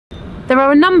There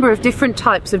are a number of different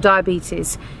types of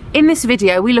diabetes. In this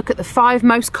video, we look at the 5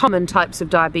 most common types of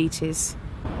diabetes.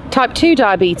 Type 2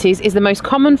 diabetes is the most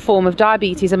common form of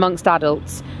diabetes amongst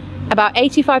adults. About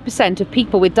 85% of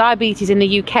people with diabetes in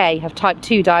the UK have type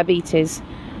 2 diabetes.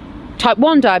 Type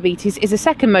 1 diabetes is the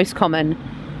second most common.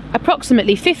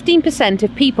 Approximately 15%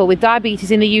 of people with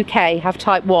diabetes in the UK have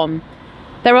type 1.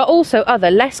 There are also other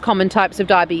less common types of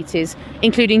diabetes,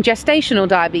 including gestational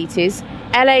diabetes,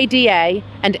 LADA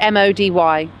and MODY.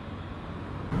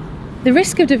 The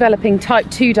risk of developing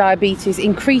type 2 diabetes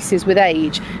increases with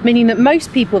age, meaning that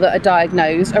most people that are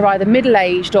diagnosed are either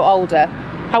middle-aged or older.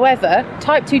 However,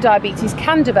 type 2 diabetes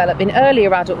can develop in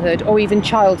earlier adulthood or even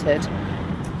childhood.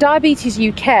 Diabetes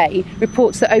UK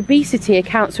reports that obesity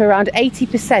accounts for around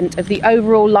 80% of the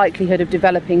overall likelihood of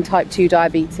developing type 2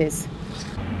 diabetes.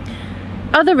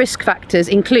 Other risk factors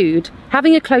include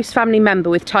having a close family member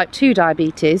with type 2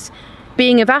 diabetes,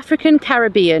 being of African,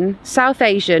 Caribbean, South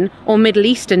Asian or Middle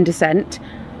Eastern descent,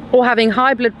 or having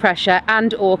high blood pressure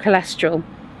and/or cholesterol.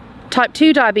 Type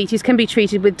 2 diabetes can be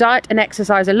treated with diet and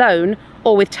exercise alone,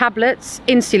 or with tablets,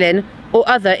 insulin, or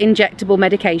other injectable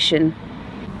medication.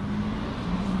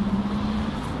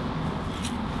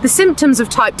 The symptoms of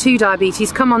type 2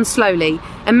 diabetes come on slowly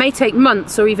and may take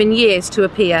months or even years to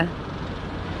appear.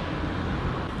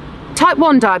 Type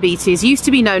 1 diabetes used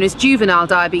to be known as juvenile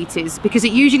diabetes because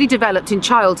it usually developed in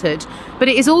childhood, but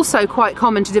it is also quite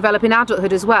common to develop in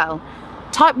adulthood as well.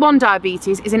 Type 1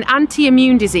 diabetes is an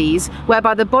anti-immune disease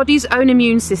whereby the body's own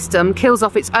immune system kills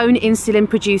off its own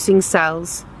insulin-producing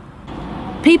cells.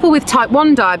 People with type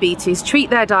 1 diabetes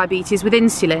treat their diabetes with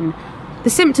insulin.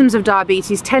 The symptoms of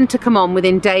diabetes tend to come on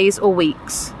within days or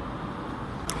weeks.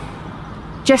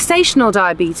 Gestational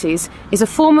diabetes is a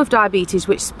form of diabetes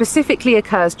which specifically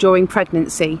occurs during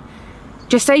pregnancy.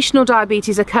 Gestational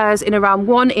diabetes occurs in around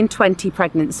 1 in 20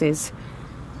 pregnancies.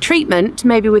 Treatment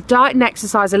may be with diet and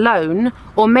exercise alone,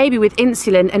 or maybe with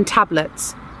insulin and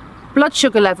tablets. Blood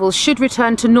sugar levels should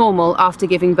return to normal after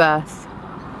giving birth.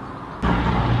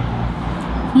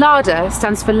 LADA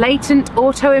stands for latent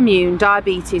autoimmune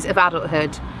diabetes of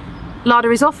adulthood.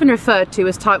 LADA is often referred to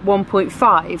as type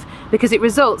 1.5 because it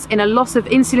results in a loss of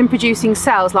insulin-producing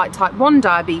cells like type 1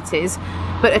 diabetes,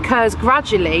 but occurs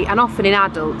gradually and often in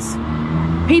adults.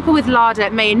 People with LADA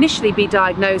may initially be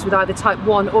diagnosed with either type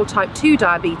 1 or type 2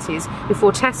 diabetes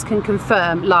before tests can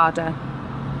confirm LADA.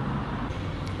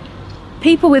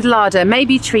 People with LADA may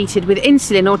be treated with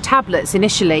insulin or tablets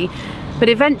initially, but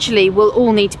eventually will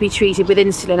all need to be treated with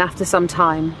insulin after some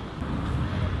time.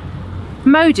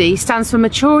 MODY stands for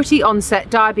Maturity Onset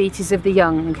Diabetes of the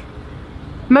Young.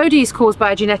 MODY is caused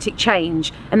by a genetic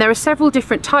change, and there are several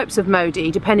different types of MODY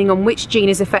depending on which gene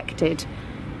is affected.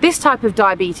 This type of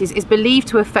diabetes is believed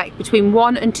to affect between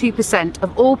 1 and 2%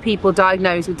 of all people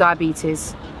diagnosed with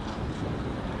diabetes.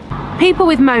 People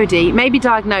with MODY may be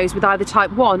diagnosed with either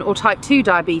type 1 or type 2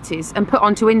 diabetes and put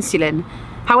onto insulin.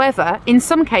 However, in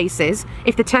some cases,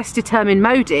 if the tests determine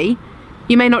MODY,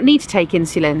 you may not need to take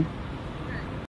insulin.